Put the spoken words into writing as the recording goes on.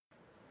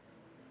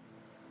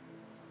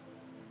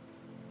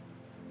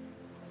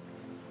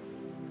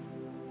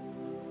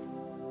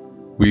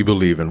We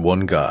believe in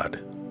one God,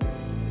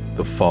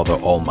 the Father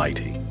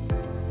Almighty,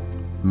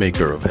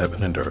 maker of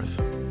heaven and earth,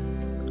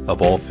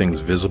 of all things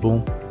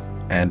visible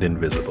and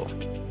invisible,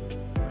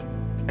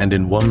 and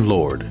in one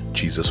Lord,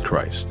 Jesus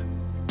Christ,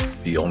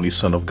 the only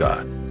Son of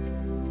God,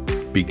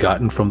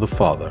 begotten from the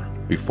Father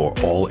before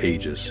all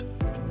ages,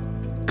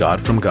 God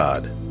from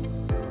God,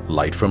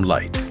 light from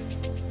light,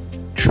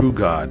 true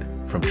God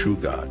from true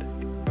God,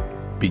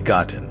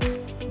 begotten,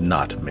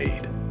 not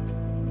made,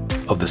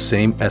 of the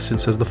same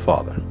essence as the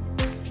Father.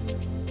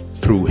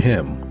 Through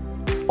him,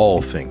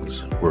 all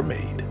things were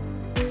made.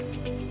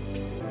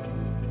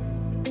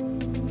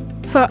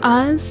 For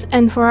us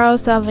and for our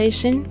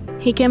salvation,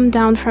 he came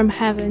down from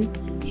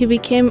heaven. He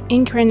became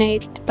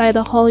incarnate by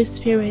the Holy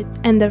Spirit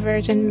and the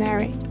Virgin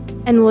Mary,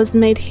 and was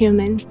made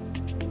human.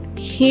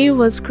 He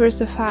was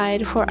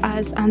crucified for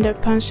us under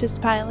Pontius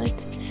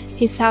Pilate.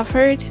 He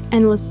suffered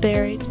and was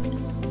buried.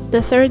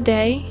 The third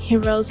day he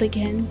rose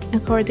again,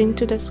 according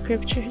to the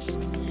Scriptures.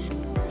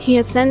 He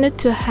ascended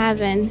to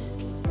heaven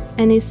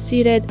and is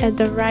seated at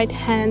the right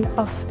hand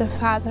of the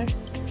Father.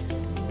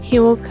 He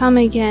will come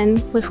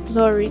again with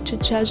glory to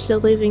judge the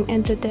living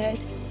and the dead.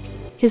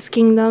 His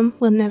kingdom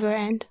will never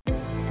end.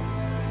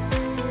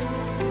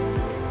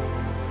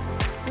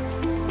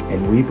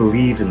 And we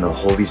believe in the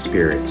Holy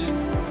Spirit,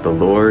 the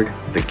Lord,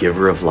 the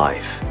giver of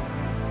life.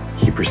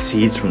 He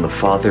proceeds from the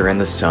Father and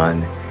the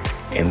Son,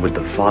 and with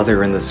the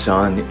Father and the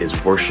Son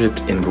is worshipped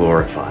and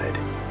glorified.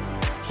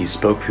 He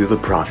spoke through the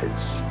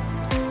prophets.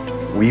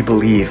 We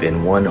believe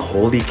in one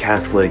holy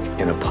Catholic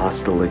and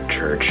Apostolic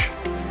Church.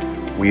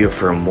 We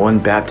affirm one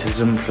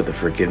baptism for the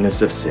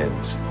forgiveness of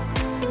sins.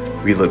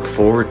 We look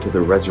forward to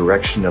the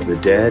resurrection of the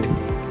dead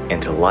and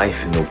to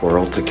life in the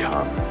world to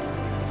come.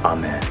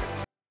 Amen.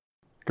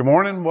 Good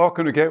morning.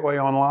 Welcome to Gateway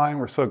Online.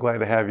 We're so glad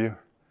to have you.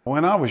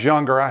 When I was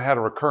younger, I had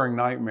a recurring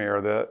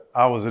nightmare that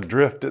I was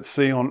adrift at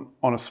sea on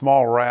a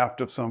small raft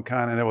of some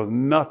kind, and there was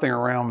nothing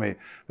around me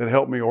that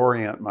helped me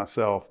orient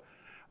myself.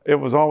 It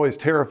was always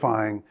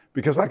terrifying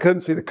because I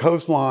couldn't see the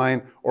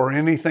coastline or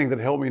anything that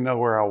helped me know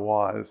where I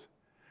was.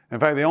 In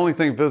fact, the only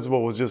thing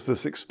visible was just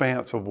this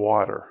expanse of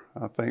water.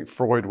 I think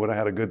Freud would have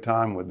had a good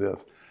time with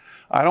this.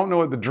 I don't know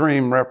what the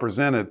dream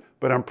represented,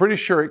 but I'm pretty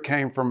sure it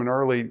came from an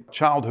early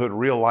childhood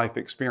real-life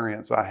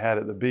experience I had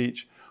at the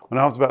beach. When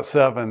I was about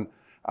 7,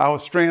 I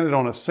was stranded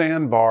on a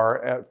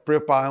sandbar at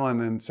Fripp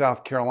Island in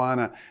South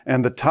Carolina,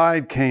 and the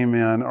tide came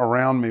in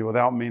around me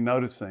without me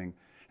noticing.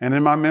 And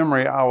in my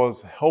memory, I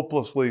was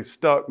helplessly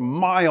stuck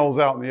miles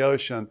out in the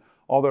ocean,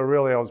 although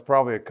really I was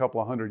probably a couple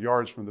of hundred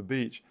yards from the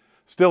beach.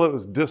 Still, it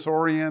was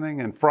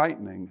disorienting and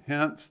frightening,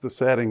 hence the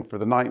setting for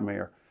the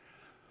nightmare.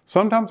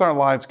 Sometimes our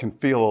lives can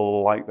feel a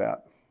little like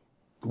that.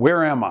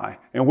 Where am I,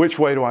 and which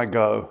way do I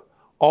go?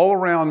 All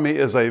around me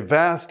is a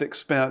vast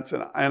expanse,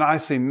 and I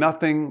see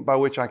nothing by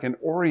which I can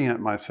orient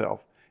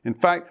myself. In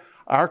fact,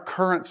 our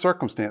current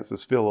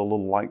circumstances feel a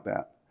little like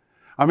that.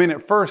 I mean,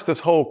 at first, this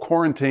whole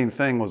quarantine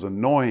thing was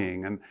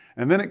annoying, and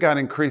then it got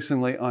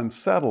increasingly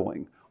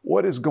unsettling.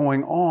 What is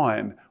going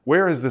on?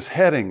 Where is this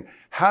heading?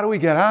 How do we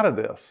get out of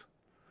this?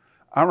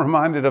 I'm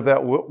reminded of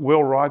that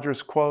Will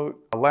Rogers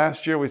quote.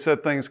 Last year, we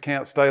said things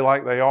can't stay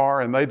like they are,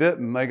 and they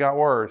didn't. They got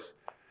worse.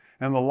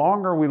 And the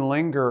longer we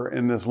linger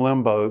in this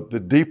limbo, the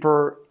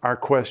deeper our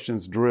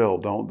questions drill,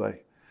 don't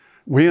they?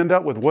 We end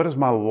up with, what does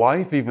my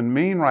life even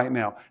mean right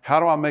now? How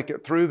do I make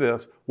it through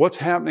this? What's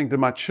happening to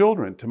my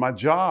children, to my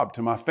job,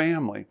 to my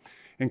family?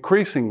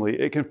 Increasingly,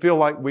 it can feel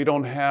like we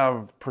don't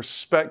have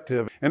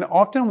perspective. And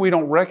often we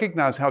don't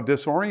recognize how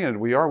disoriented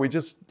we are. We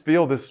just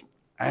feel this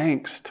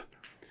angst.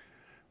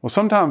 Well,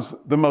 sometimes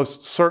the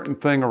most certain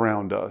thing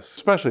around us,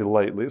 especially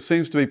lately, it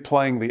seems to be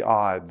playing the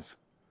odds.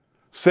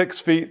 6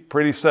 feet,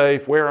 pretty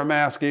safe. Wear a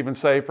mask, even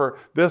safer.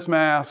 This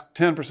mask,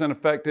 10%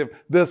 effective.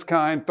 This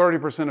kind,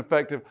 30%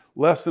 effective.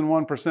 Less than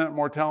 1%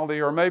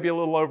 mortality, or maybe a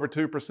little over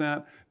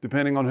 2%,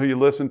 depending on who you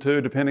listen to,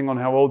 depending on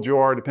how old you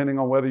are, depending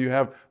on whether you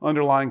have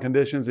underlying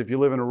conditions, if you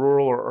live in a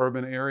rural or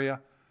urban area.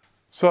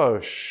 So,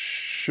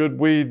 should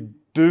we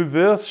do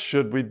this?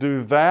 Should we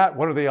do that?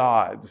 What are the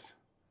odds?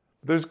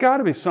 There's got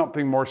to be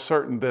something more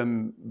certain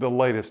than the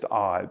latest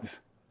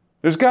odds.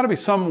 There's got to be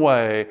some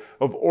way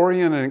of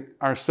orienting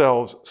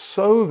ourselves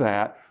so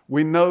that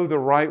we know the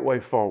right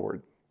way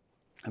forward.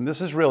 And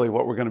this is really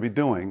what we're going to be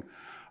doing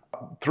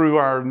through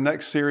our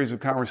next series of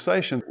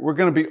conversations. We're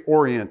going to be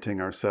orienting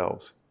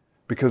ourselves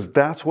because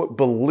that's what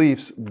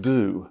beliefs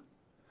do.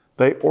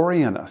 They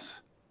orient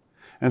us.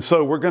 And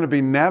so we're going to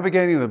be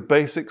navigating the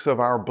basics of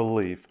our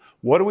belief.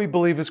 What do we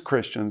believe as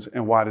Christians,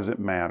 and why does it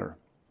matter?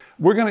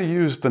 We're going to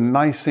use the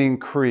Nicene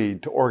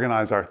Creed to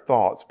organize our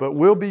thoughts, but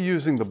we'll be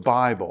using the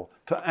Bible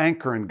to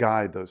anchor and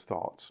guide those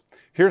thoughts.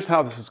 Here's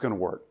how this is going to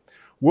work.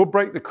 We'll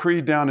break the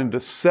creed down into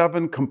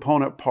 7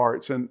 component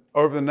parts, and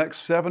over the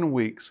next 7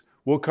 weeks,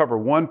 we'll cover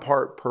 1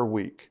 part per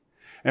week.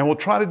 And we'll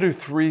try to do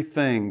 3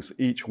 things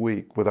each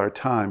week with our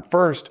time.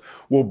 First,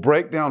 we'll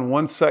break down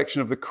 1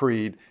 section of the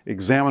creed,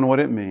 examine what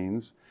it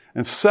means.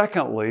 And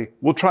secondly,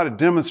 we'll try to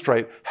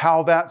demonstrate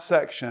how that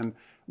section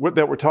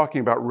that we're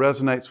talking about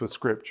resonates with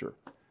Scripture.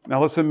 Now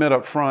let's admit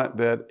up front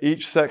that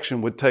each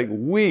section would take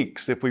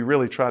weeks if we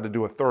really tried to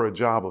do a thorough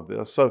job of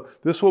this. So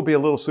this will be a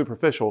little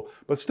superficial,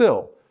 but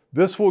still,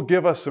 this will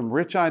give us some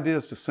rich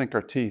ideas to sink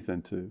our teeth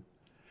into.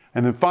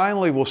 And then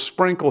finally, we'll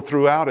sprinkle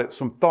throughout it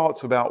some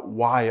thoughts about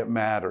why it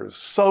matters.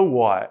 So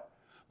what?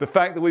 The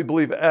fact that we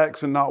believe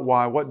X and not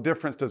Y, what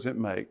difference does it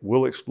make?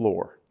 We'll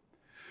explore.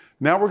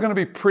 Now we're going to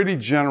be pretty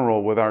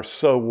general with our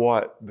so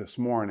what this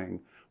morning.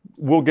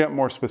 We'll get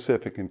more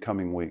specific in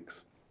coming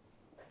weeks.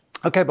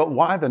 Okay, but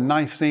why the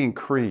Nicene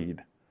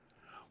Creed?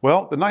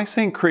 Well, the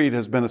Nicene Creed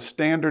has been a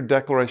standard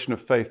declaration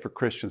of faith for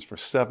Christians for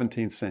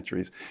 17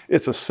 centuries.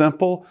 It's a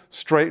simple,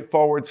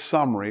 straightforward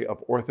summary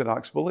of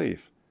Orthodox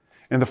belief.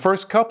 In the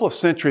first couple of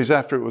centuries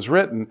after it was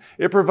written,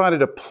 it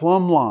provided a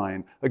plumb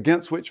line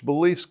against which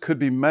beliefs could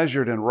be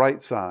measured and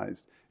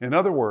right-sized. In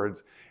other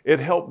words, it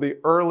helped the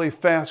early,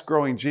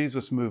 fast-growing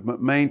Jesus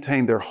movement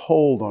maintain their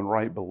hold on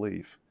right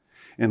belief.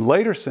 In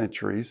later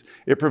centuries,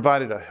 it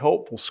provided a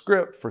helpful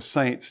script for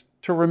saints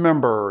to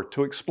remember,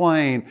 to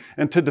explain,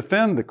 and to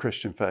defend the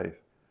Christian faith.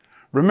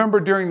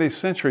 Remember, during these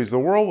centuries, the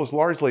world was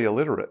largely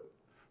illiterate.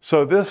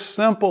 So this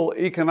simple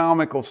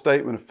economical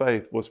statement of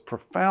faith was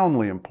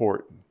profoundly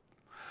important.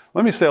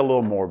 Let me say a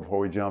little more before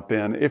we jump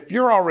in. If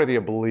you're already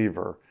a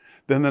believer,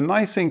 then the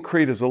Nicene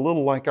Creed is a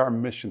little like our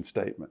mission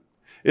statement.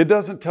 It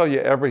doesn't tell you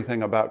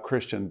everything about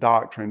Christian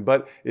doctrine,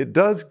 but it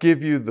does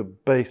give you the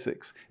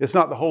basics. It's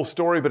not the whole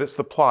story, but it's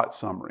the plot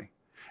summary.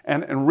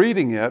 And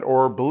reading it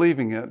or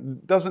believing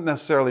it doesn't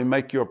necessarily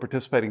make you a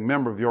participating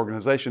member of the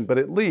organization, but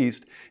at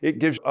least it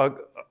gives a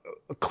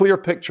clear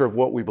picture of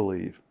what we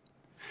believe.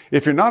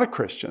 If you're not a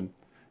Christian,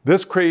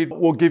 this creed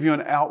will give you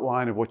an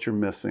outline of what you're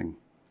missing.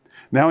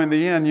 Now, in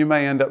the end, you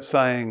may end up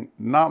saying,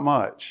 not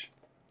much.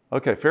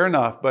 Okay, fair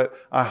enough, but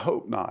I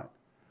hope not.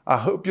 I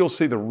hope you'll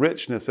see the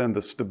richness and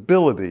the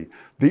stability,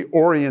 the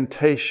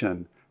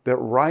orientation that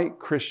right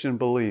Christian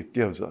belief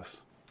gives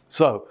us.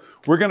 So,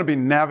 we're going to be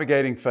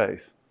navigating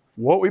faith,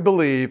 what we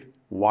believe,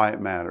 why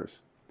it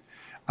matters.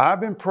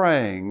 I've been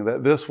praying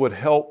that this would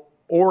help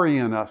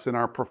orient us in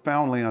our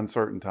profoundly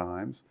uncertain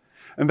times,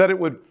 and that it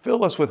would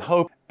fill us with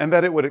hope, and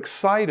that it would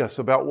excite us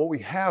about what we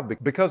have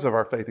because of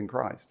our faith in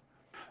Christ.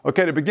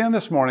 Okay, to begin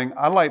this morning,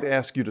 I'd like to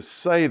ask you to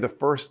say the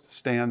first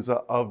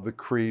stanza of the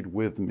Creed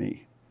with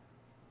me.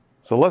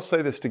 So let's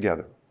say this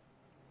together.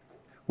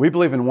 We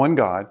believe in one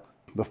God,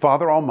 the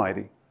Father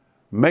Almighty,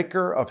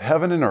 maker of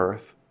heaven and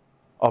earth,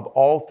 of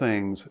all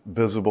things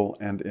visible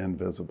and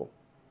invisible.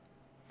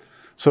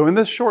 So in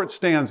this short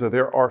stanza,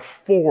 there are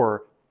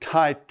 4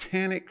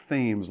 titanic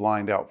themes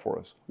lined out for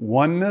us.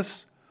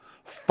 Oneness,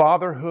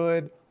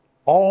 fatherhood,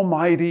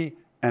 almighty,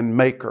 and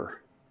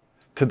maker.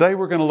 Today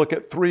we're going to look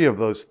at 3 of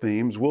those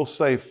themes. We'll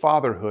save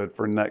fatherhood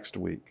for next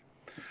week.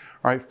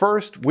 All right,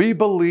 first, we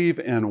believe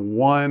in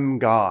one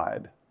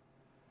God.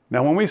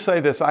 Now, when we say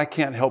this, I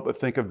can't help but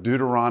think of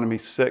Deuteronomy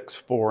 6,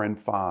 4, and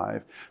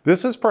 5.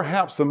 This is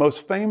perhaps the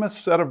most famous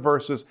set of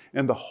verses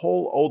in the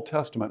whole Old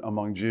Testament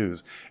among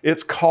Jews.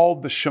 It's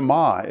called the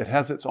Shema. It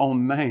has its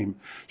own name.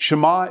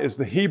 Shema is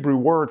the Hebrew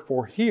word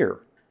for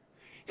hear.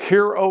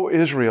 Hear, O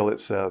Israel, it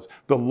says,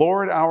 the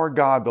Lord our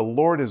God, the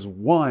Lord is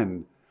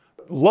one.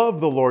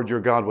 Love the Lord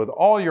your God with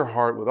all your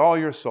heart, with all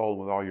your soul,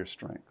 with all your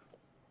strength.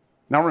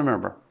 Now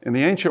remember, in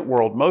the ancient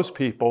world, most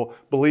people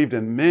believed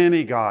in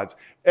many gods.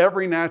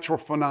 Every natural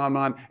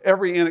phenomenon,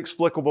 every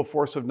inexplicable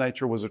force of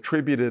nature was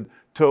attributed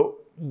to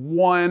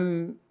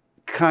one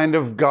kind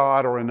of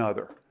god or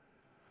another.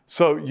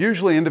 So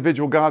usually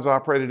individual gods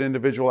operated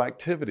individual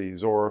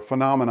activities or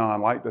phenomenon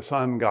like the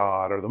sun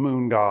god or the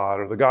moon god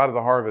or the god of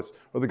the harvest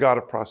or the god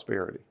of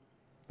prosperity.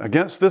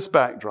 Against this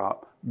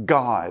backdrop,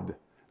 God,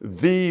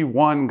 the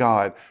one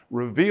God,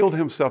 revealed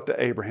himself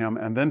to Abraham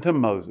and then to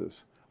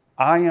Moses.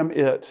 I am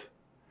it.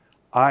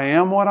 I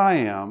am what I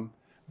am.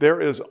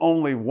 There is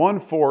only one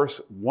force,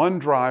 one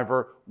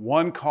driver,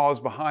 one cause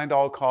behind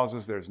all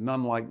causes. There's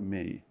none like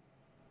me.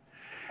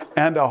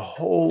 And a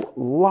whole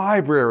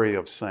library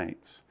of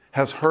saints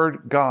has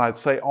heard God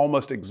say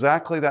almost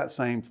exactly that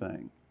same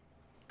thing.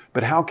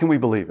 But how can we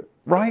believe it?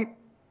 Right?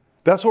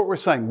 That's what we're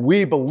saying.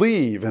 We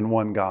believe in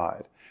one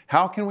God.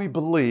 How can we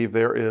believe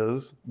there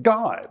is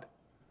God?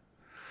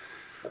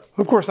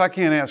 Of course, I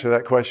can't answer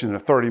that question in a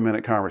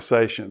 30-minute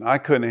conversation. I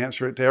couldn't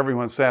answer it to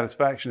everyone's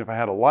satisfaction if I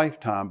had a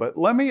lifetime, but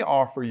let me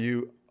offer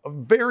you a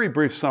very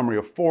brief summary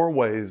of 4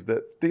 ways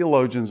that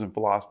theologians and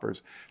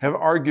philosophers have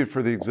argued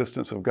for the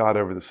existence of God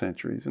over the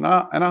centuries. And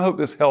I hope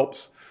this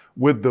helps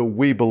with the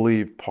we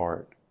believe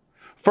part.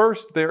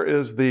 First, there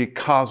is the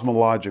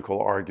cosmological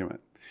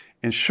argument.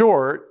 In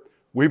short,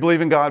 we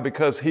believe in God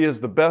because he is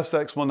the best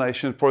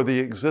explanation for the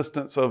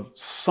existence of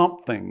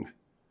something.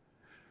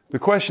 The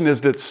question is,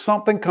 did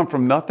something come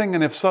from nothing?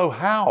 And if so,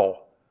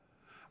 how?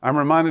 I'm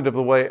reminded of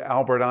the way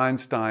Albert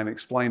Einstein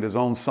explained his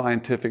own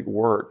scientific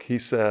work. He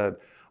said,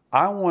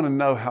 I want to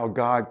know how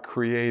God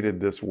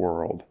created this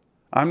world.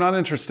 I'm not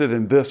interested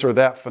in this or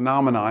that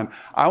phenomenon.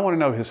 I want to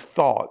know his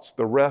thoughts.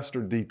 The rest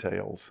are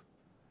details.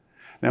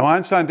 Now,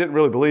 Einstein didn't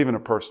really believe in a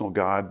personal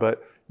God,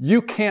 but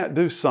you can't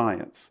do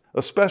science,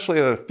 especially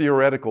at a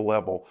theoretical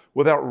level,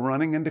 without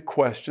running into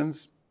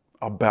questions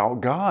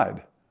about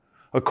God.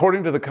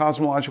 According to the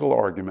cosmological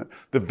argument,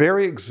 the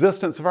very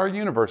existence of our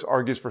universe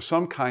argues for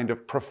some kind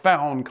of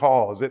profound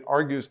cause. It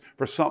argues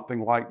for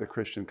something like the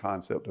Christian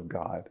concept of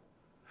God.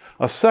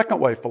 A second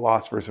way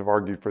philosophers have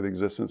argued for the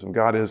existence of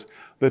God is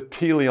the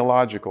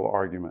teleological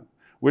argument,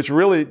 which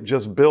really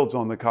just builds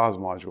on the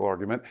cosmological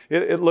argument.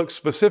 It looks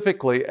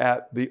specifically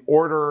at the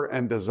order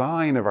and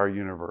design of our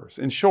universe.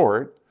 In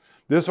short,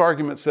 this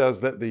argument says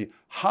that the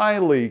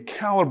highly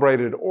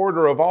calibrated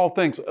order of all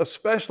things,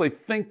 especially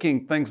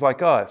thinking things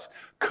like us,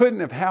 couldn't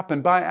have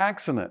happened by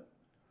accident.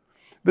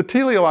 The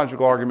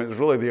teleological argument is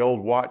really the old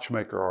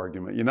watchmaker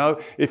argument. You know,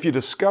 if you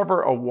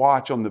discover a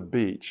watch on the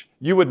beach,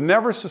 you would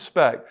never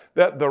suspect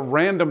that the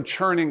random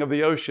churning of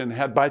the ocean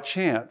had by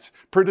chance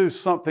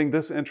produced something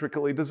this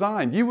intricately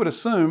designed. You would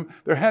assume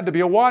there had to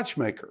be a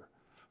watchmaker.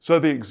 So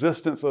the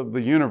existence of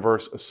the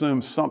universe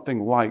assumes something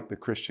like the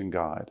Christian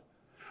God.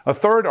 A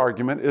third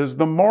argument is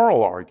the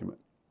moral argument.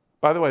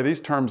 By the way, these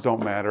terms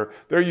don't matter.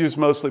 They're used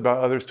mostly by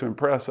others to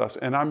impress us,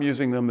 and I'm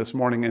using them this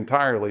morning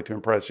entirely to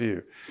impress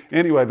you.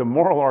 Anyway, the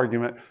moral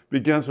argument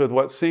begins with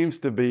what seems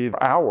to be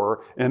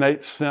our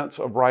innate sense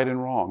of right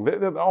and wrong,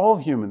 that all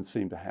humans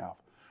seem to have.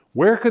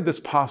 Where could this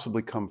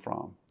possibly come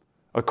from?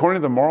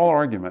 According to the moral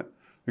argument,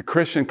 the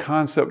Christian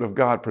concept of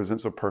God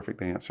presents a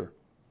perfect answer.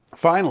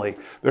 Finally,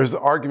 there's the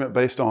argument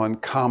based on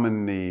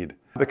common need.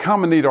 The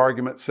common need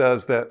argument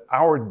says that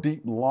our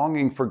deep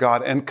longing for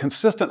God and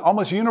consistent,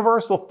 almost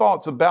universal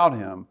thoughts about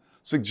Him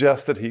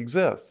suggest that He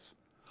exists.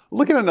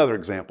 Look at another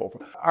example.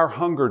 Our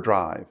hunger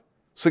drive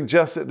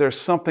suggests that there's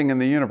something in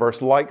the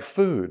universe like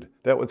food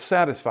that would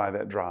satisfy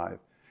that drive.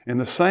 In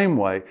the same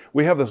way,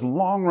 we have this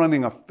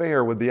long-running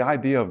affair with the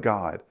idea of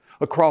God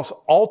across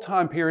all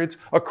time periods,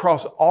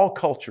 across all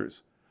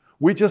cultures.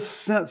 We just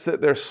sense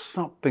that there's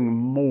something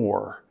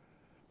more.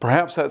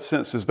 Perhaps that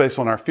sense is based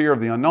on our fear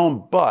of the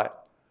unknown, but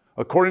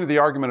according to the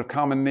argument of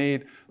common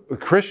need, the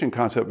Christian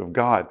concept of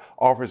God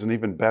offers an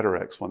even better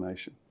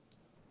explanation.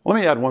 Let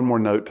me add one more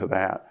note to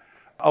that.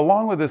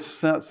 Along with this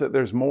sense that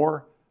there's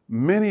more,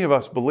 many of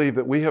us believe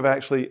that we have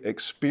actually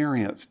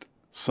experienced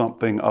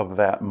something of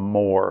that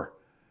more.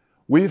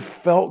 We've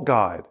felt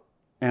God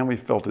and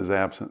we've felt His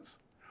absence.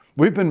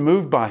 We've been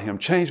moved by Him,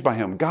 changed by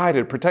Him,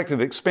 guided,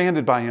 protected,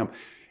 expanded by Him.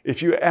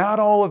 If you add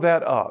all of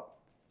that up,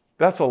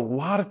 that's a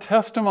lot of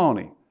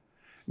testimony.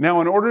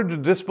 Now, in order to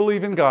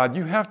disbelieve in God,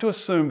 you have to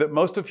assume that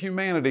most of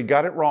humanity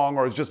got it wrong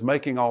or is just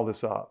making all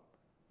this up.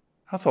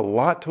 That's a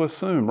lot to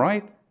assume,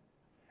 right?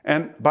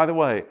 And by the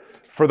way,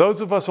 for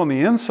those of us on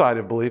the inside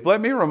of belief, let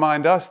me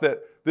remind us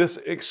that this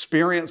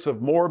experience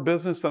of more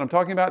business that I'm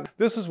talking about,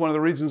 this is one of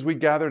the reasons we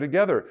gather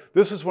together.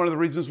 This is one of the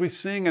reasons we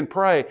sing and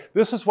pray.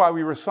 This is why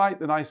we recite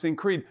the Nicene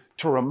Creed,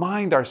 to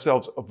remind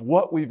ourselves of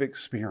what we've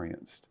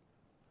experienced.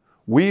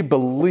 We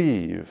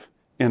believe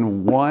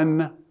in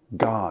one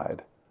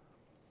God.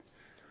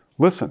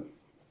 Listen,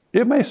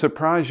 it may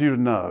surprise you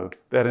to know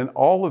that in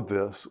all of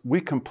this,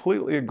 we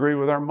completely agree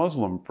with our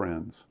Muslim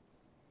friends.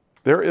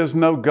 There is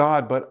no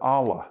God but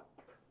Allah.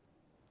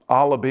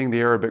 Allah being the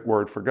Arabic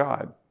word for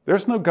God.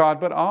 There's no God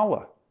but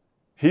Allah.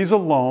 He's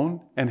alone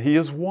and He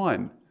is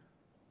one.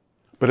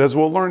 But as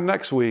we'll learn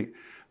next week,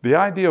 the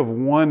idea of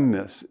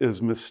oneness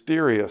is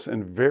mysterious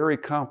and very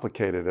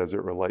complicated as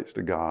it relates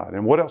to God.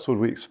 And what else would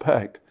we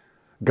expect?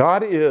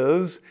 God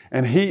is,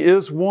 and He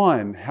is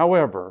one.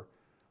 However,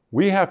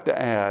 we have to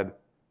add,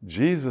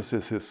 Jesus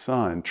is His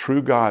Son,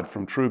 true God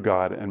from true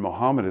God, and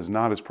Muhammad is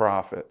not His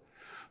prophet.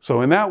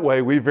 So in that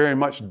way, we very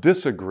much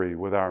disagree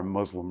with our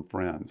Muslim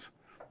friends.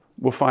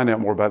 We'll find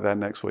out more about that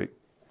next week.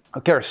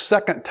 Okay, our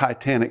second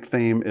Titanic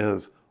theme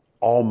is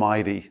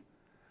Almighty.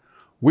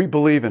 We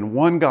believe in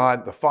one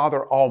God, the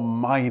Father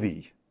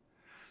Almighty.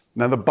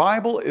 Now, the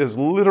Bible is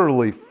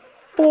literally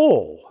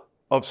full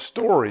of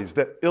stories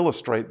that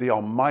illustrate the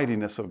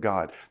almightiness of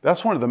God.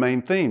 That's one of the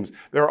main themes.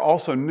 There are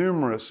also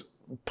numerous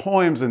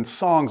poems and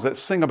songs that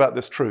sing about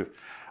this truth.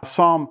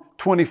 Psalm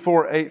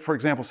 24:8, for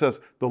example, says,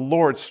 "The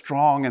Lord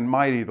strong and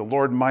mighty, the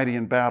Lord mighty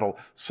in battle."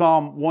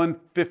 Psalm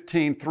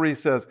 115:3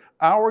 says,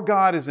 "Our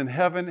God is in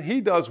heaven.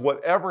 He does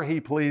whatever He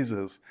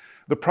pleases."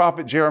 The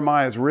prophet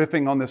Jeremiah is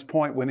riffing on this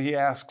point when he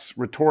asks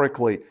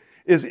rhetorically,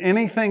 "Is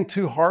anything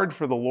too hard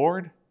for the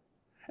Lord?"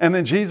 And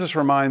then Jesus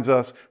reminds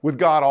us, with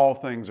God all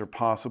things are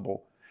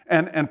possible.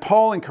 And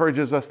Paul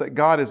encourages us that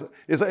God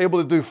is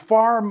able to do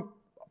far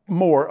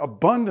more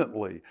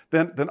abundantly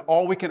than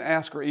all we can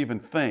ask or even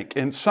think.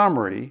 In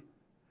summary,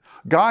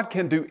 God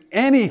can do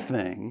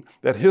anything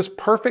that His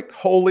perfect,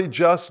 holy,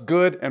 just,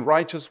 good, and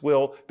righteous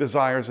will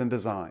desires and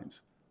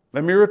designs.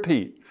 Let me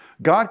repeat.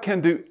 God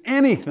can do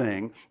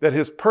anything that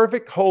His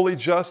perfect, holy,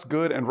 just,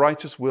 good, and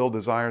righteous will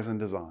desires and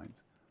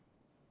designs.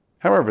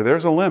 However,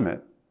 there's a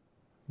limit.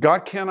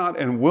 God cannot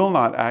and will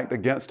not act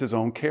against His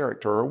own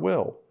character or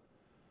will.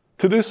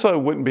 To do so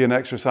wouldn't be an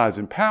exercise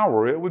in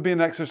power, it would be an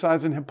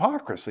exercise in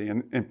hypocrisy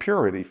and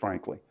impurity,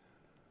 frankly.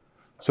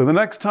 So the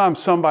next time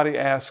somebody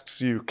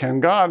asks you, can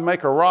God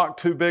make a rock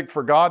too big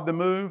for God to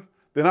move?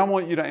 Then I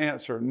want you to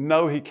answer,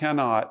 no, He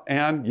cannot,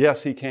 and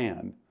yes, He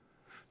can.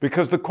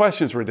 because the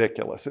question's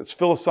ridiculous. It's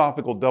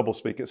philosophical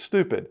doublespeak. It's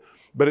stupid.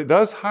 But it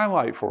does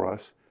highlight for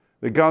us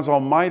that God's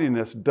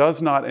almightiness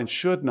does not and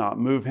should not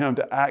move him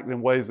to act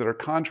in ways that are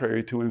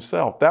contrary to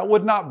himself. That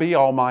would not be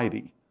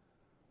almighty.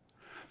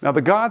 Now,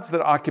 the gods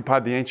that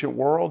occupied the ancient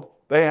world,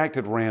 they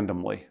acted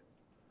randomly.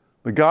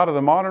 The God of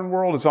the modern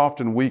world is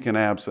often weak and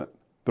absent.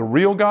 The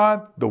real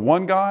God, the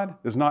one God,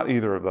 is not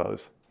either of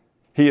those.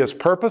 He is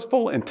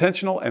purposeful,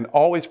 intentional, and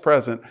always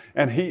present,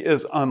 and he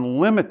is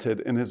unlimited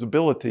in his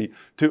ability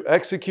to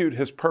execute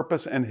his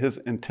purpose and his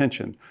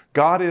intention.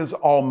 God is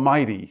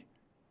almighty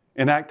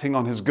in acting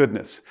on his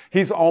goodness.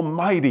 He's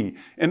almighty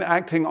in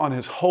acting on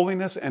his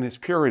holiness and his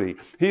purity.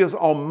 He is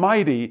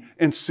almighty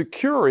in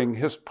securing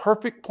his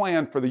perfect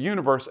plan for the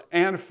universe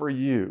and for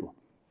you.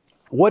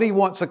 What he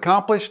wants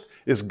accomplished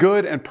is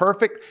good and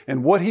perfect,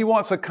 and what he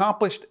wants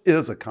accomplished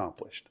is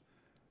accomplished.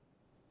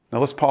 Now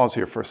let's pause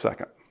here for a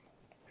second.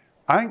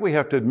 I think we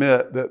have to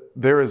admit that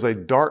there is a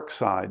dark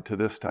side to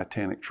this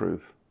titanic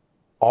truth.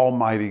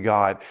 Almighty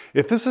God.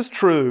 If this is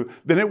true,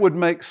 then it would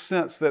make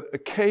sense that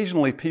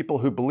occasionally people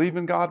who believe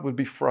in God would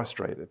be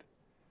frustrated.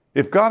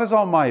 If God is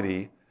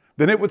almighty,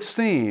 then it would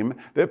seem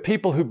that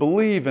people who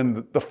believe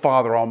in the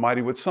Father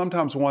Almighty would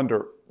sometimes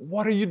wonder,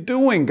 what are you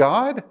doing,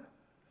 God?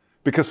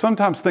 Because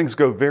sometimes things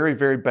go very,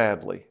 very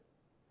badly.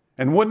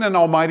 And wouldn't an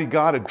almighty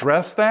God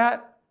address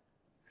that?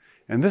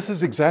 And this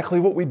is exactly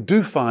what we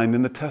do find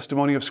in the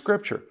testimony of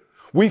Scripture.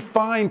 We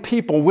find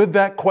people with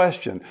that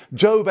question.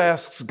 Job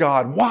asks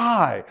God,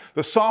 why?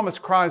 The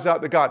psalmist cries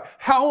out to God,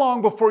 how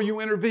long before you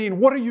intervene?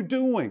 What are you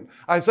doing?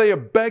 Isaiah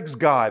begs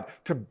God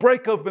to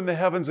break open the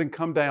heavens and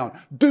come down.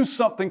 Do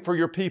something for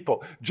your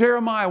people.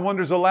 Jeremiah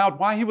wonders aloud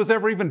why he was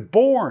ever even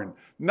born.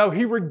 No,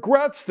 he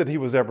regrets that he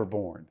was ever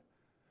born.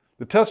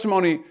 The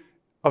testimony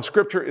of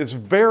Scripture is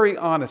very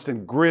honest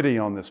and gritty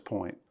on this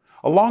point.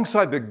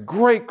 Alongside the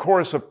great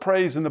chorus of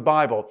praise in the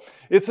Bible,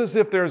 it's as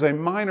if there's a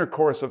minor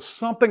chorus of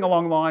something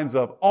along the lines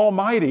of,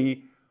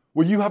 Almighty,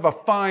 well, you have a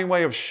fine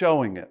way of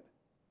showing it.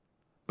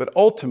 But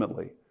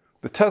ultimately,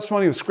 the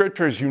testimony of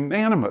Scripture is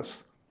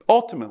unanimous.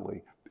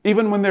 Ultimately,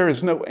 even when there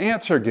is no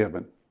answer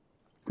given,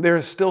 there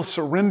is still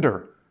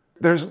surrender.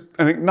 There's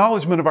an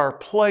acknowledgement of our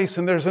place,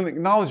 and there's an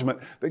acknowledgement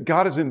that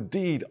God is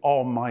indeed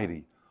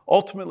almighty.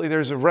 Ultimately,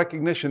 there's a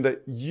recognition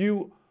that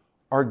you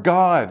are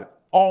God,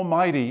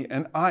 almighty,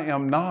 and I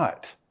am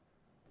not.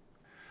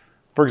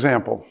 For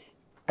example,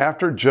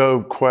 after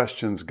Job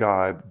questions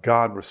God,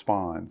 God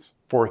responds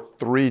for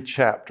 3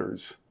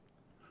 chapters.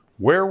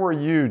 Where were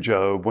you,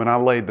 Job, when I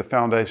laid the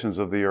foundations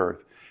of the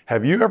earth?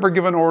 Have you ever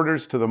given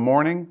orders to the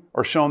morning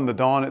or shown the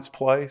dawn its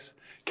place?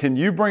 Can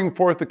you bring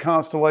forth the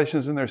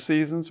constellations in their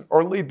seasons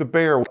or lead the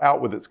bear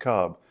out with its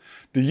cub?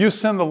 Do you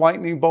send the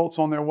lightning bolts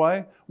on their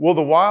way? Will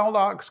the wild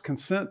ox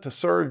consent to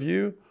serve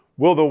you?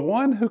 Will the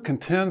one who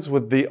contends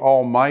with the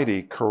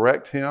Almighty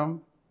correct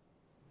him?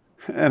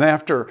 And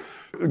after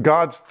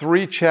God's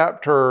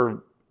 3-chapter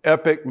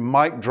epic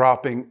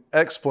mic-dropping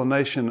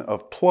explanation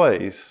of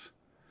place,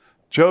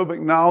 Job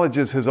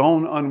acknowledges his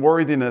own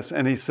unworthiness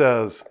and he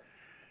says,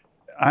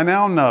 I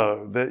now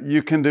know that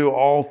you can do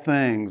all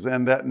things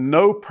and that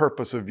no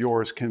purpose of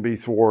yours can be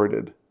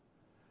thwarted.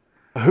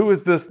 Who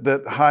is this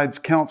that hides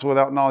counsel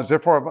without knowledge?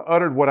 Therefore, I've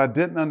uttered what I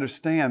didn't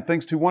understand,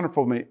 things too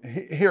wonderful to me.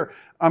 Here,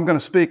 I'm going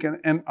to speak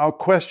and I'll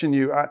question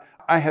you.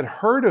 I had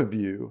heard of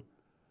you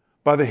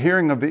by the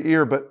hearing of the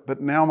ear,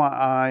 but now my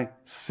eye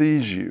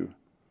sees you.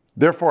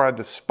 Therefore, I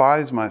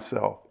despise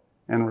myself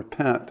and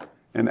repent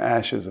in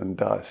ashes and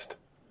dust.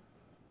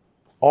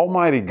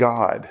 Almighty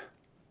God.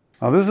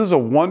 Now, this is a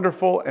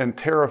wonderful and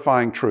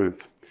terrifying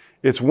truth.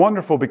 It's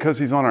wonderful because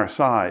He's on our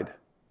side.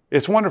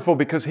 It's wonderful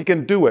because He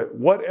can do it,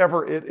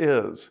 whatever it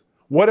is.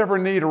 Whatever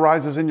need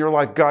arises in your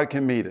life, God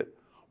can meet it.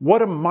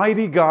 What a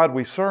mighty God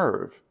we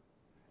serve.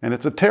 And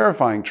it's a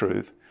terrifying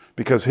truth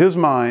because His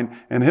mind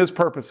and His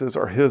purposes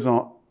are His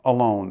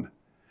alone.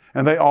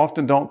 And they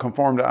often don't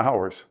conform to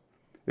ours.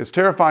 It's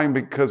terrifying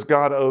because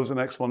God owes an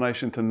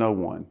explanation to no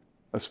one,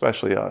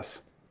 especially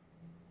us.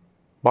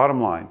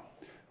 Bottom line,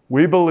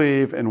 we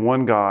believe in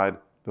one God,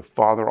 the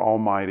Father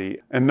Almighty.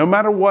 And no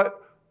matter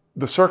what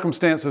the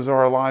circumstances of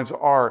our lives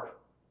are,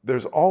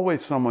 there's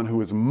always someone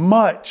who is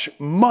much,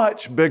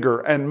 much bigger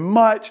and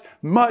much,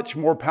 much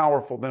more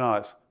powerful than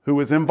us who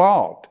is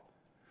involved.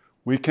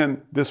 We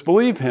can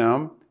disbelieve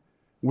Him,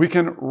 we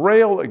can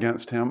rail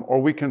against Him, or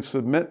we can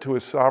submit to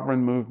His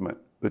sovereign movement.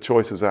 The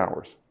choice is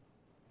ours.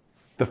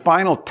 The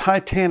final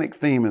titanic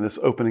theme in this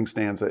opening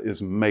stanza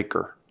is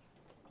Maker.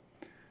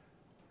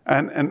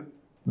 And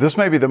this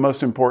may be the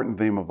most important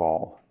theme of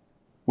all.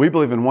 We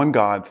believe in one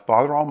God,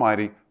 Father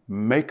Almighty,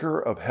 Maker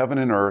of heaven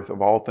and earth,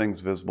 of all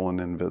things visible and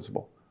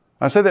invisible.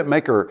 I say that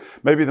Maker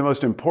may be the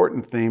most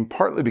important theme,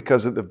 partly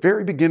because at the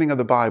very beginning of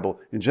the Bible,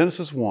 in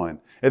Genesis 1,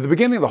 at the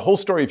beginning of the whole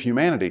story of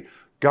humanity,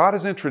 God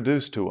is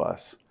introduced to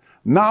us,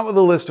 not with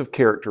a list of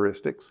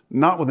characteristics,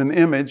 not with an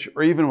image,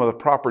 or even with a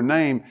proper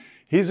name.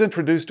 He's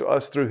introduced to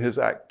us through His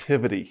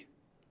activity,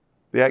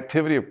 the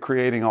activity of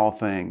creating all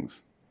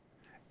things.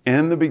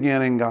 In the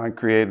beginning, God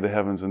created the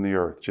heavens and the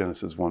earth,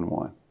 Genesis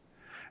 1:1.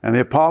 And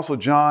the Apostle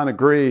John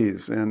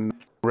agrees in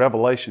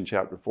Revelation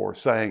chapter 4,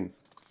 saying,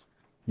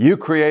 "You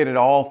created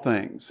all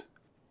things,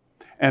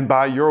 and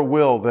by your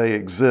will they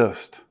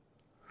exist."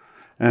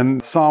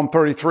 And Psalm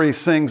 33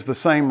 sings the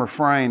same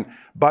refrain,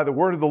 "By the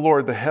word of the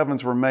Lord the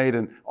heavens were made,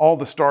 and all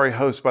the starry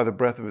hosts by the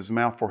breath of his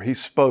mouth. For he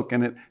spoke,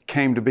 and it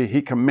came to be.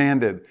 He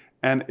commanded,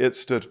 and it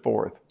stood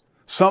forth."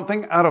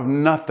 Something out of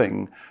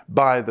nothing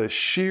by the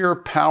sheer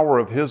power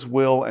of his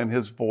will and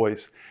his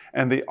voice.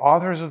 And the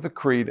authors of the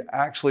creed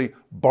actually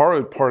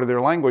borrowed part of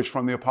their language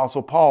from the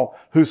Apostle Paul,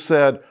 who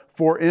said,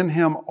 "For in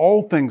him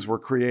all things were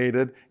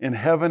created, in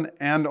heaven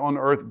and on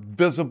earth,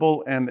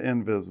 visible and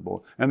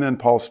invisible." And then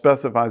Paul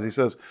specifies, he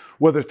says,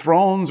 "Whether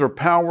thrones or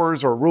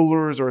powers or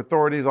rulers or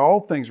authorities, all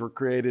things were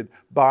created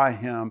by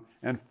him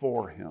and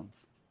for him."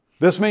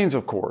 This means,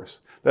 of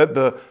course, that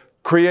the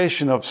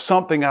creation of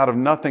something out of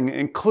nothing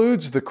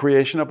includes the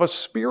creation of a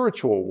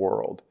spiritual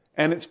world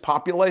and its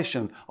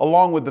population,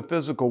 along with the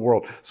physical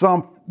world.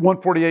 Psalm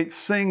 148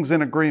 sings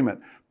in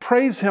agreement.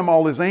 Praise him,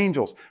 all his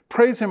angels.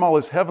 Praise him, all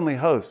his heavenly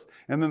hosts.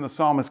 And then the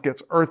psalmist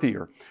gets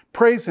earthier.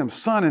 Praise him,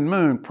 sun and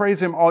moon.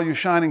 Praise him, all you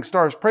shining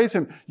stars. Praise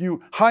him,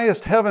 you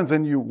highest heavens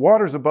and you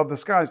waters above the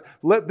skies.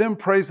 Let them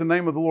praise the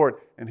name of the Lord.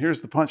 And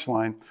here's the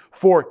punchline.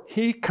 For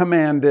he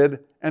commanded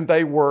and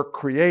they were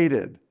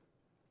created.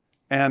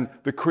 And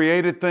the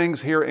created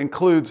things here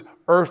includes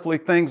earthly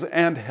things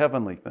and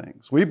heavenly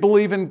things. We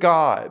believe in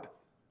God,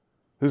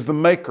 who's the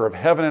maker of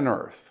heaven and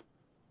earth.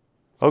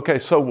 Okay,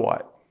 so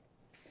what?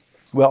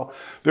 Well,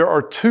 there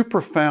are two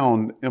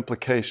profound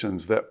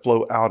implications that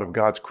flow out of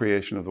God's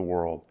creation of the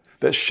world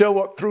that show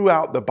up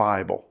throughout the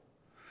Bible: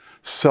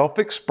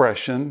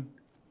 self-expression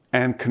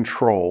and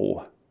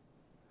control.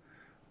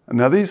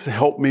 Now, these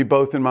help me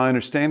both in my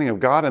understanding of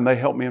God and they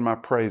help me in my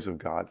praise of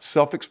God.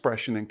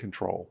 Self-expression and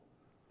control.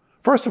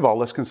 First of all,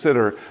 let's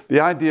consider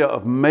the idea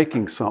of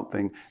making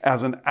something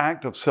as an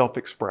act of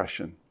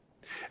self-expression.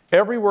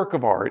 Every work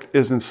of art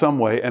is in some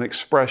way an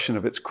expression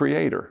of its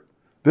creator.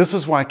 This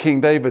is why King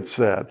David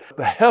said,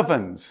 "The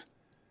heavens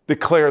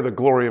declare the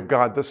glory of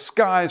God. The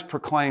skies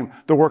proclaim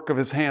the work of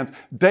his hands.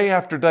 Day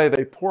after day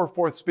they pour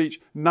forth speech.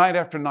 Night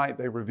after night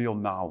they reveal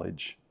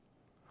knowledge."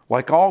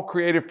 Like all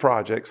creative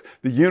projects,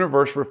 the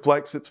universe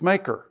reflects its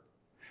maker.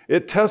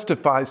 It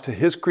testifies to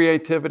his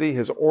creativity,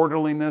 his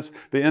orderliness,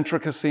 the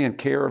intricacy and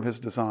care of his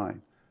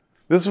design.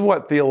 This is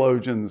what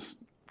theologians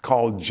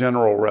call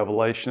general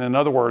revelation. In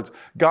other words,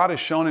 God has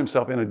shown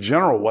himself in a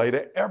general way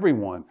to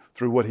everyone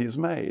through what he has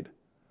made.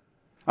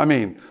 I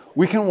mean,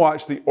 we can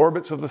watch the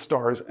orbits of the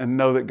stars and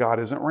know that God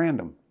isn't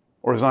random.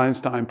 Or as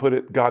Einstein put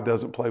it, God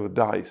doesn't play with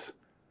dice.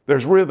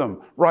 There's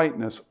rhythm,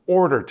 rightness,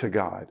 order to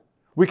God.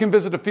 We can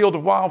visit a field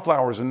of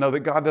wildflowers and know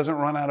that God doesn't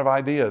run out of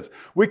ideas.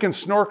 We can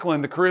snorkel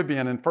in the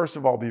Caribbean and first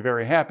of all be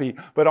very happy,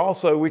 but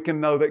also we can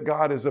know that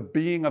God is a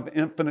being of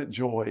infinite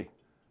joy.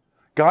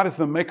 God is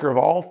the maker of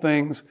all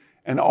things,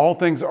 and all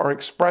things are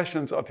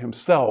expressions of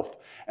himself.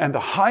 And the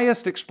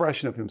highest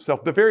expression of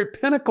himself, the very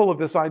pinnacle of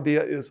this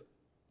idea, is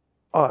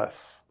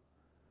us.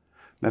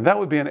 Now that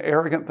would be an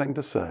arrogant thing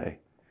to say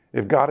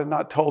if God had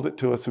not told it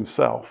to us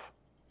himself.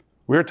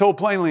 We are told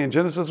plainly in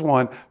Genesis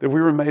 1 that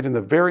we were made in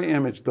the very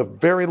image, the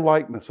very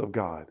likeness of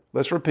God.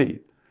 Let's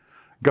repeat.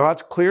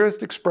 God's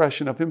clearest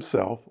expression of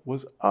himself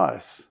was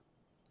us.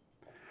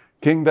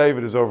 King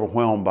David is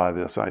overwhelmed by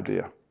this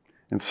idea.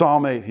 In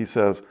Psalm 8, he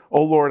says,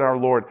 "O Lord, our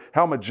Lord,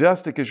 how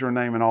majestic is your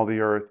name in all the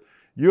earth.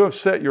 You have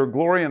set your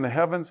glory in the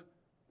heavens.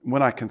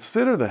 When I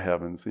consider the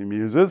heavens," he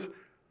muses,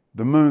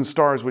 "the moon,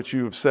 stars which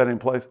you have set in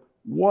place,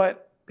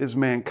 what is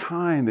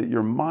mankind that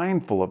you're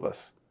mindful of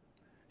us?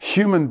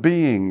 Human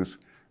beings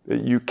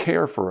that you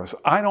care for us.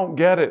 I don't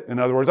get it." In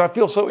other words, I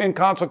feel so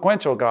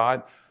inconsequential,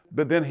 God.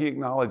 But then he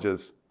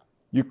acknowledges,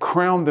 you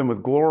crowned them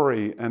with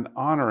glory and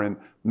honor and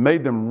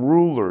made them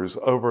rulers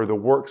over the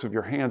works of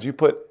your hands. You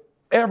put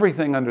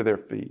everything under their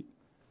feet.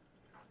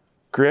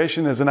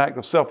 Creation is an act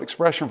of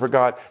self-expression for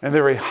God, and the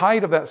very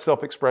height of that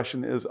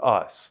self-expression is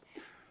us.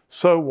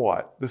 So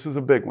what? This is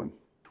a big one.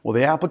 Well,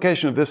 the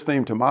application of this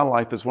theme to my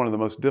life is one of the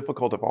most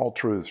difficult of all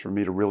truths for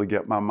me to really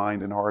get my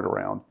mind and heart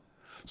around.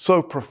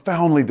 So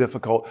profoundly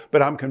difficult,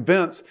 but I'm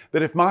convinced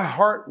that if my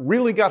heart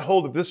really got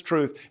hold of this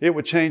truth, it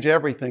would change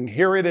everything.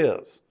 Here it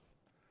is.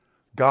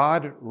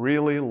 God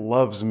really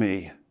loves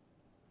me.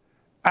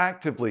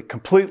 Actively,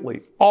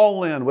 completely,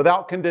 all in,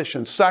 without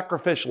conditions,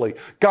 sacrificially.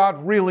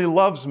 God really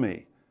loves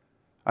me.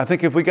 I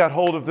think if we got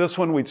hold of this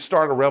one, we'd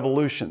start a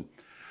revolution.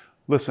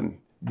 Listen,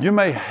 you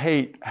may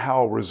hate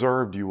how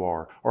reserved you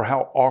are, or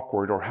how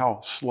awkward, or how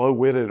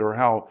slow-witted, or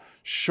how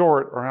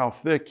short, or how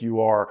thick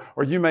you are.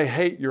 Or you may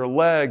hate your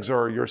legs,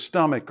 or your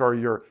stomach, or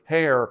your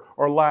hair,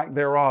 or lack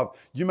thereof.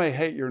 You may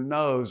hate your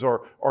nose,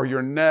 or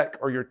your neck,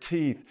 or your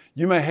teeth.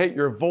 You may hate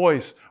your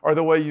voice, or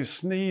the way you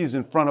sneeze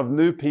in front of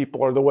new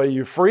people, or the way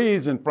you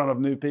freeze in front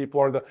of new people,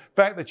 or the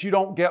fact that you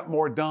don't get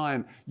more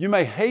done. You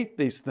may hate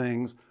these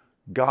things.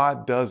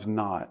 God does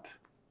not.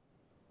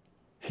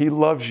 He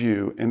loves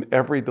you in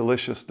every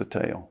delicious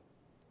detail.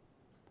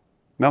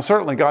 Now,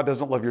 certainly God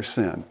doesn't love your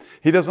sin.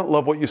 He doesn't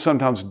love what you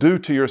sometimes do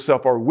to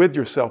yourself or with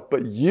yourself,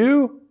 but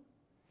you,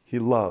 He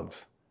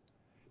loves.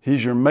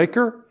 He's your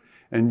maker,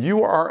 and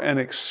you are an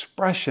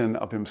expression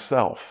of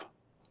Himself.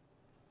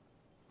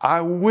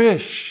 I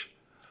wish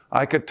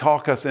I could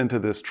talk us into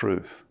this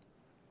truth.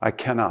 I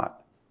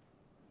cannot.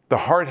 The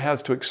heart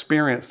has to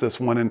experience this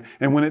one,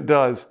 and when it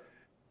does,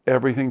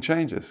 everything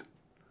changes.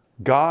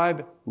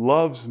 God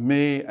loves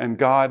me and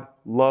God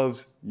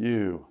loves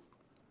you.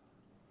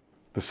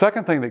 The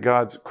second thing that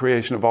God's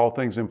creation of all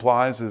things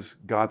implies is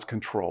God's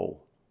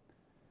control.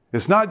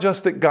 It's not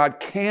just that God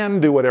can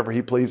do whatever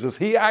He pleases,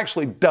 He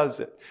actually does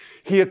it.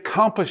 He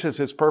accomplishes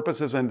His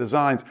purposes and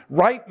designs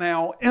right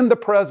now in the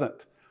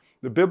present.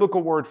 The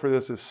biblical word for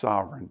this is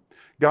sovereign.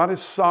 God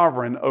is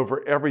sovereign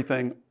over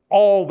everything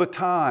all the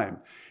time.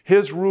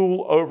 His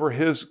rule over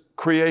His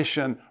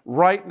creation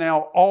right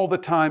now all the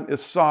time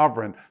is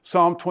sovereign.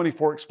 Psalm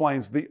 24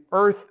 explains, the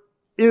earth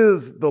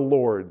is the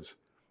Lord's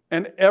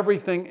and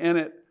everything in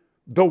it,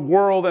 the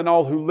world and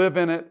all who live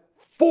in it,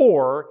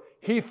 for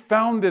He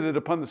founded it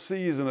upon the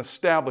seas and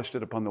established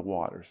it upon the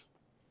waters.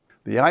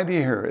 The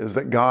idea here is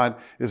that God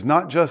is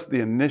not just the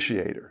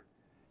initiator.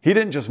 He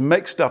didn't just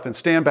make stuff and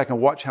stand back and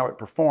watch how it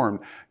performed.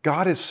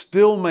 God is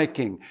still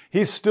making.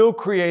 He's still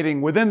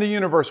creating within the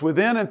universe,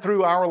 within and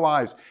through our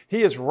lives.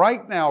 He is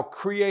right now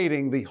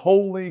creating the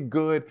holy,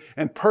 good,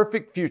 and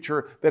perfect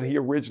future that He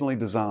originally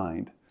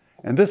designed.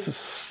 And this is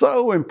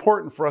so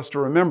important for us to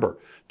remember,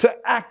 to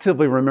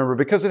actively remember,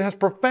 because it has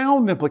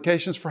profound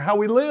implications for how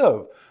we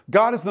live.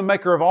 God is the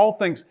maker of all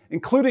things,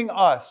 including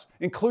us,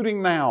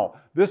 including now.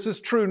 This is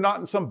true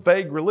not in some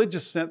vague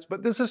religious sense,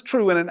 but this is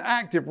true in an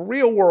active,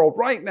 real world,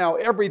 right now,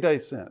 everyday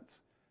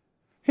sense.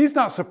 He's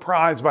not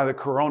surprised by the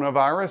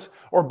coronavirus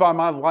or by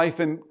my life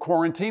in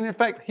quarantine. In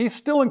fact, He's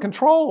still in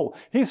control.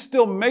 He's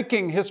still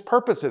making His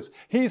purposes.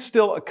 He's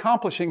still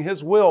accomplishing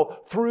His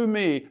will through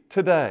me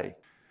today.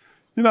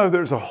 You know,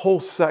 there's a whole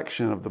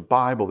section of the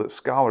Bible that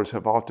scholars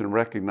have often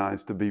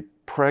recognized to be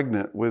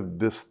pregnant with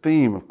this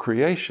theme of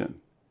creation.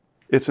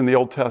 It's in the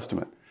Old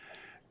Testament.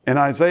 In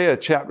Isaiah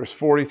chapters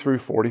 40 through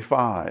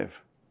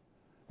 45.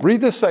 Read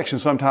this section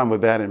sometime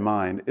with that in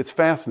mind. It's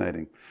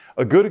fascinating.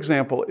 A good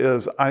example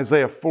is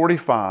Isaiah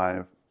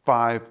 45,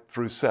 5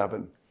 through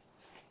 7.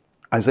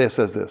 Isaiah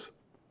says this,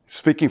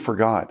 speaking for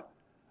God,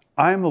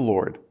 I am the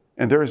Lord,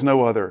 and there is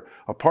no other.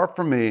 Apart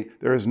from me,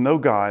 there is no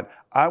God.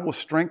 I will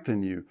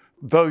strengthen you,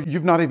 though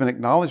you've not even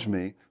acknowledged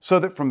me, so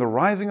that from the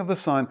rising of the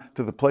sun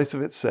to the place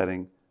of its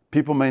setting,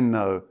 people may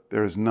know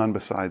there is none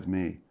besides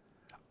me.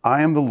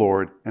 I am the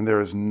Lord, and there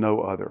is no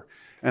other.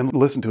 And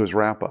listen to his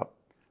wrap up.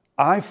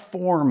 I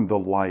form the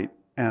light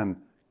and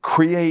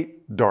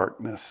create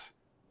darkness.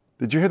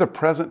 Did you hear the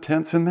present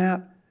tense in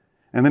that?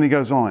 And then he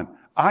goes on.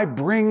 I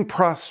bring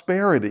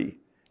prosperity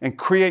and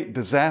create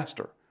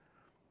disaster.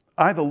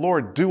 I, the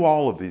Lord, do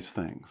all of these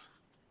things.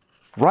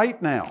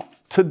 Right now,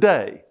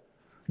 today,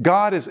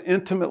 God is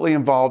intimately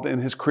involved in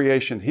His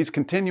creation. He's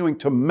continuing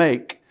to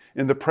make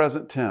in the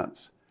present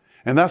tense.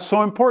 And that's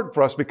so important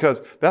for us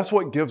because that's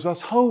what gives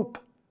us hope.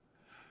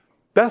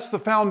 That's the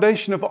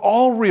foundation of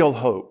all real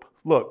hope.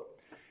 Look,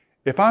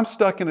 if I'm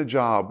stuck in a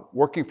job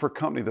working for a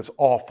company that's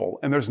awful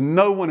and there's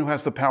no one who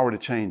has the power to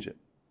change it,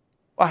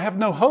 I have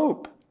no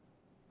hope.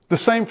 The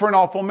same for an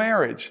awful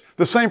marriage.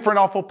 The same for an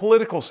awful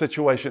political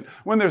situation.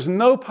 When there's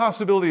no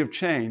possibility of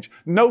change,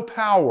 no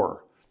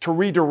power to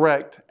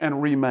redirect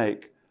and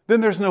remake,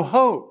 then there's no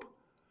hope.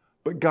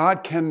 But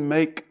God can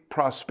make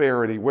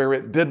prosperity where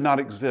it did not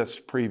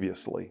exist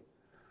previously.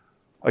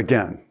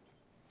 Again,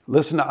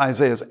 listen to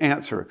Isaiah's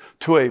answer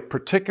to a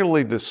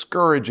particularly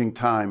discouraging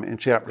time in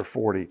chapter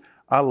 40.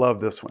 I love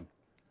this one.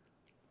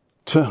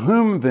 To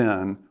whom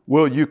then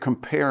will you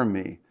compare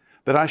me,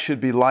 that I should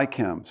be like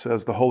Him,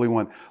 says the Holy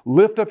One.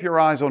 Lift up your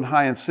eyes on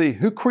high and see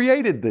who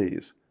created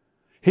these.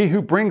 He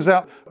who brings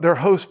out their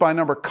hosts by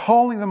number,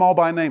 calling them all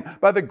by name,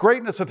 by the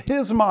greatness of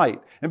His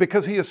might, and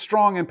because He is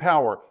strong in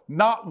power,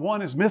 not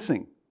one is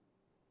missing.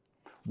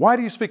 Why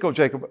do you speak, O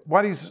Jacob?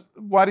 Why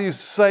do you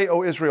say,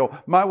 O Israel,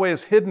 my way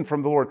is hidden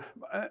from the Lord,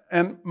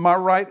 and my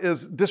right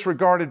is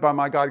disregarded by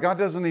my God? God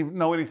doesn't even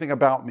know anything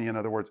about me, in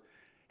other words.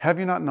 Have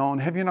you not known?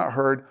 Have you not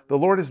heard? The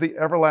Lord is the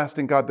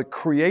everlasting God, the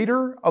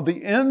creator of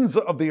the ends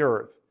of the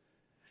earth.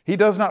 He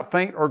does not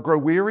faint or grow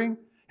weary.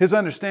 His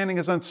understanding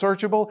is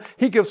unsearchable.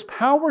 He gives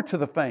power to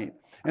the faint,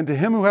 and to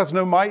him who has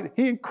no might,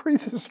 He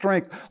increases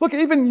strength. Look,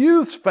 even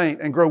youths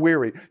faint and grow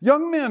weary.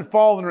 Young men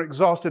fall and are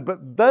exhausted,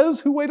 but those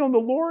who wait on the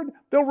Lord,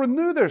 they'll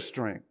renew their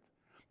strength.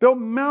 They'll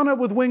mount up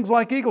with wings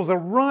like eagles. They'll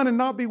run and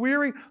not be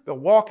weary. They'll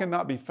walk and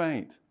not be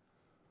faint.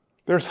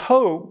 There's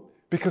hope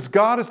because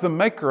God is the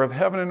maker of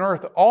heaven and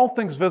earth, all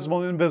things visible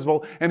and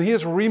invisible, and He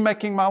is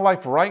remaking my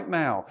life right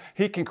now.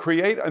 He can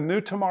create a new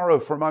tomorrow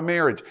for my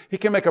marriage. He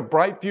can make a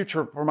bright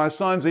future for my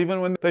sons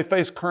even when they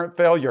face current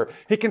failure.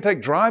 He can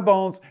take dry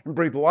bones and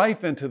breathe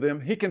life into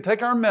them. He can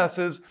take our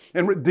messes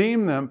and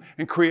redeem them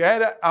and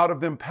create out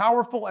of them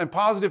powerful and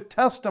positive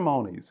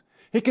testimonies.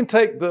 He can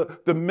take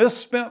the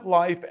misspent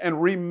life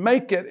and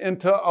remake it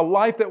into a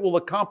life that will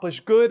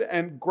accomplish good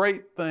and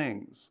great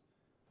things.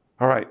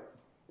 All right.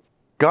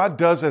 God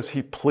does as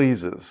He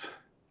pleases,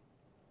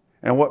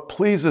 and what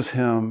pleases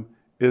Him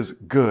is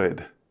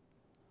good.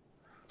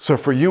 So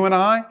for you and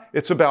I,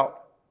 it's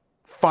about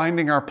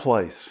finding our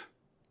place.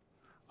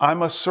 I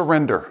must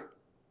surrender.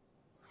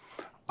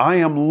 I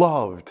am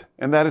loved,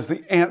 and that is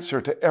the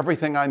answer to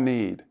everything I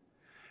need.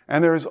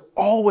 And there is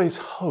always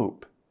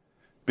hope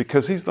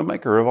because He's the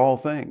maker of all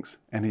things,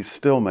 and He's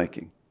still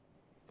making.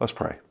 Let's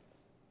pray.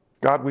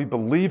 God, we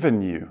believe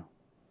in You,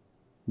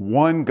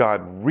 one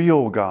God,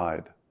 real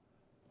God,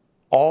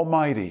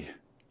 Almighty,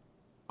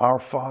 our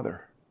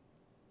Father,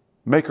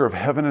 maker of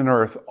heaven and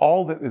earth,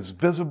 all that is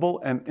visible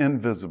and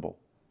invisible.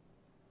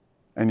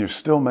 And You're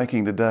still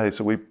making today,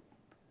 so we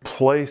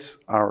place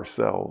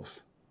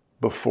ourselves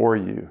before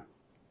You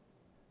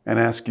and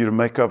ask You to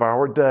make of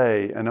our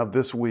day and of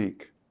this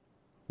week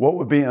what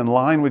would be in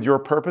line with Your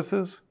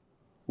purposes,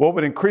 what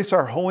would increase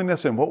our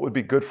holiness, and what would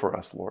be good for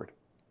us, Lord.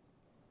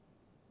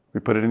 We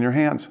put it in Your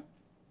hands.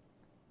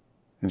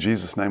 In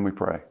Jesus' name we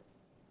pray.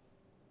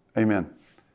 Amen.